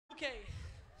Okay,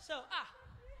 so,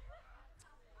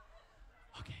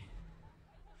 okay.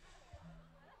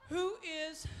 Who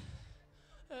is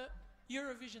a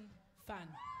Eurovision fan?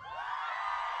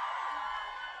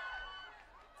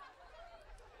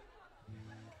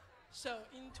 So,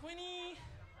 in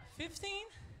 2015,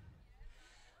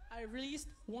 I released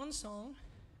one song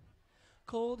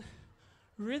called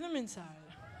Rhythm Inside.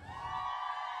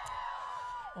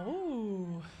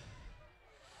 Oh.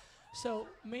 So,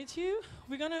 Matthew,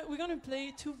 we're gonna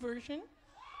play two versions.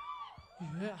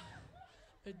 Yeah.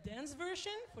 A dance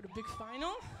version for the big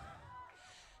final,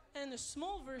 and a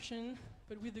small version,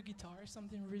 but with the guitar,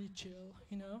 something really chill,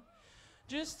 you know?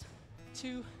 Just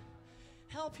to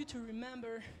help you to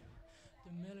remember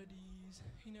the melodies,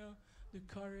 you know, the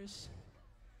chorus.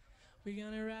 We're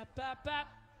gonna rap, bap, bap.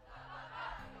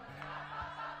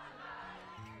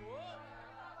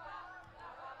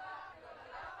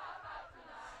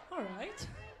 All right,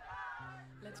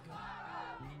 let's go.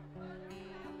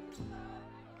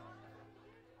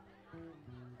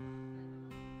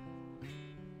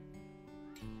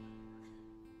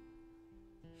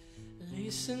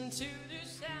 Listen to the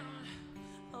sound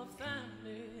of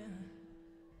thunder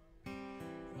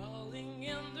rolling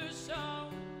in the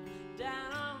soul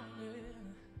down under.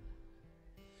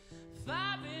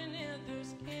 Fire beneath the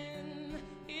skin,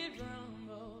 it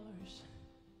rumbles.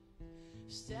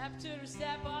 Step to the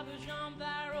step of the jump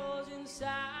that rolls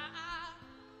inside.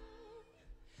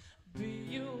 Be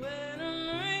you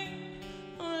enemy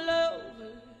all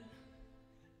over.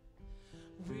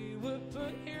 We were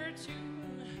put here to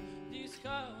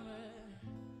discover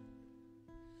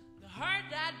the heart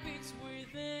that beats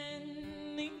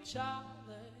within each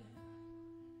other.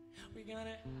 We're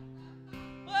gonna,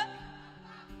 what?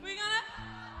 We're gonna,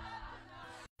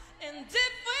 and if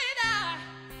we die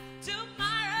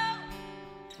tomorrow,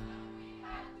 we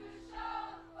have to show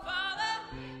Father,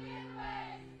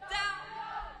 down.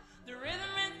 The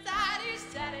rhythm inside is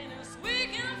telling us we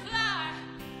can fly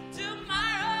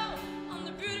tomorrow on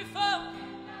the beautiful.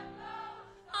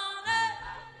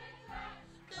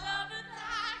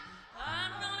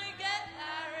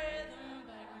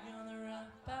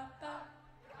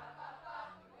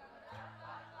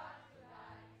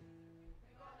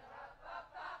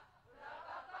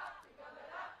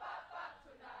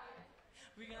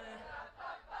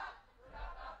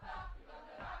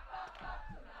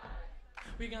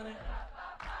 We're gonna,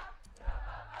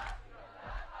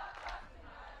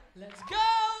 let's go!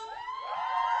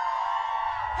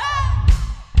 Hey!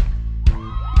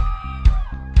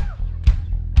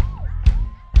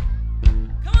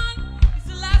 Come on, it's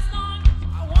the last song.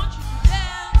 I want you to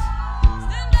dance.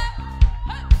 Stand up.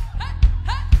 Hey, hey,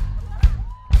 hey.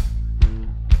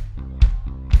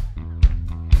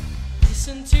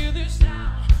 Listen to the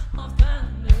sound of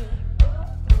thunder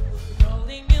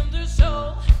rolling in the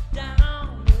soul down.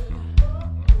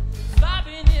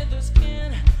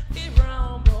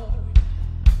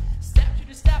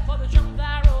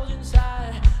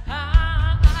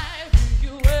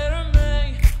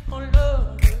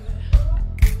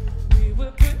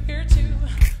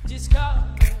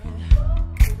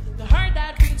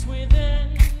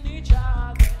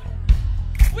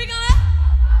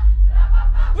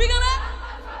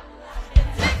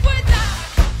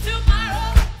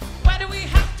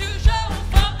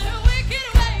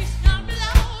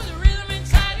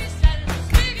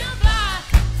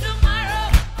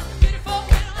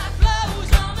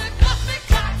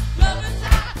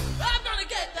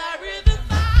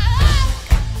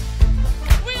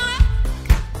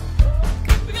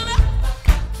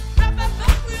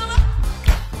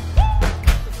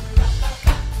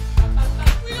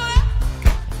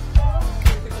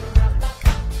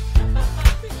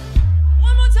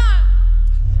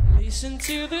 Listen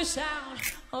to the sound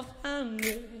of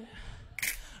thunder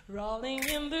rolling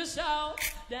in the soul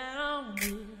down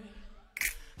under.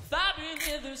 Fire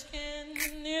beneath the skin,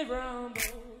 it rumbles.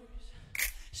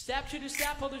 Step to the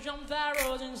step of the jump that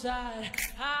rolls inside.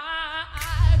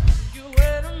 You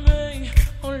and me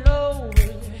all over.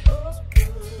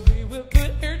 We were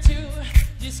put here to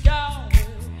discover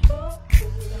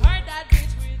the heart that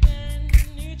beats within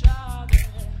each other.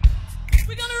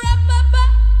 We're gonna wrap up.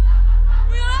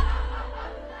 We're gonna.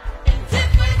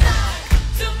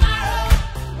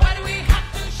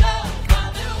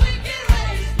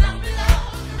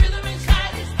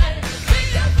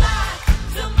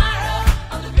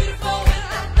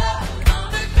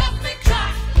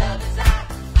 Love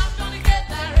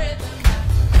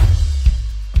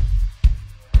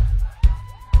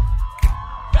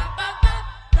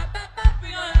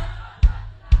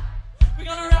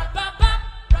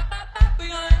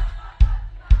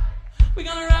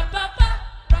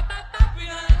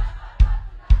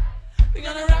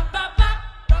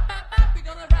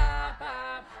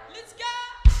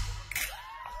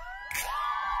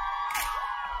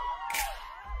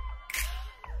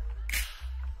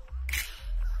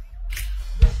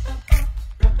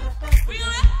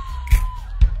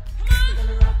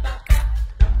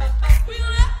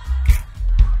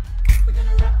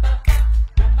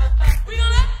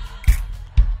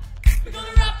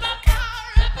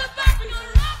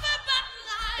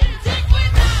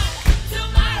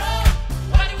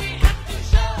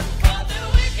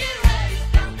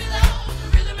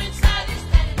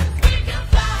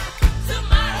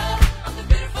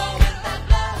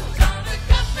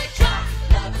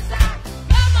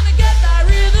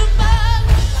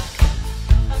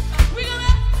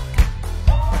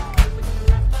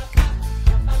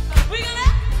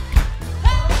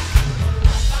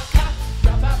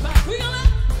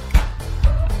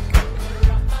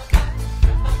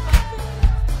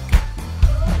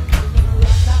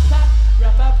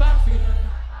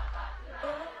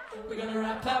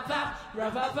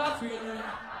rap up up, we're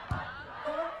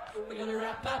gonna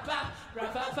rap up up, we're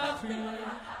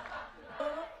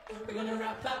gonna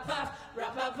rap up up,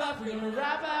 we're gonna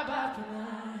rap up up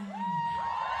tonight.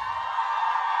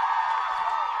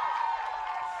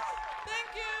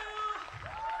 Thank you.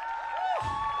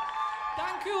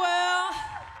 Dank u wel.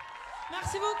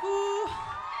 Merci beaucoup.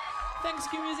 Thanks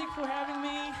Q Music for having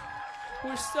me.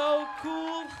 We're so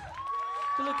cool.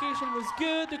 The location was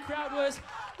good. The crowd was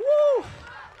woo.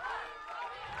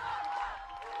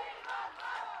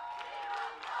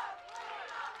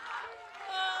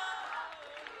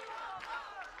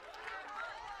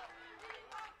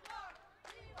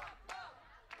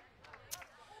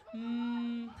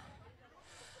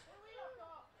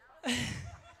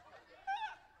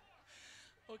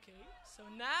 Okay, so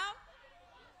now,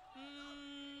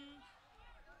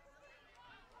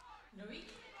 Loic?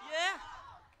 Yeah.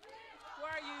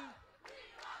 Where are you?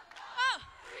 Oh.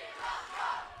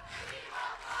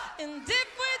 And if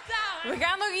we're down, We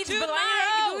gaan nog iets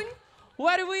belangrijks doen.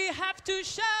 What do we have to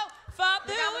show for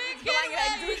the gaan nog iets weekend?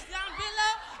 belangrijks doen. Waves down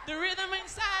below, the rhythm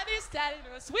inside is telling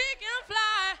us we can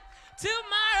fly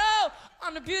tomorrow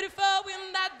on the beautiful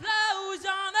wind that blows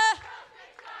on the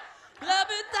love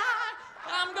it die.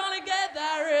 I'm gonna get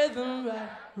that rhythm right.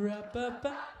 Rap up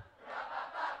up.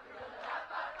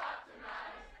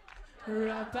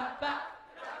 Rap up up.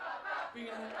 We're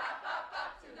gonna rap up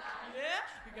up tonight. Yeah,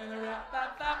 we're gonna rap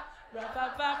up up. Rap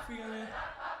up up.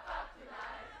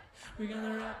 We're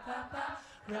gonna rap up up.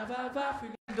 Rap up up.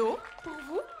 Cadeau pour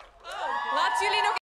vous. Laat jullie nog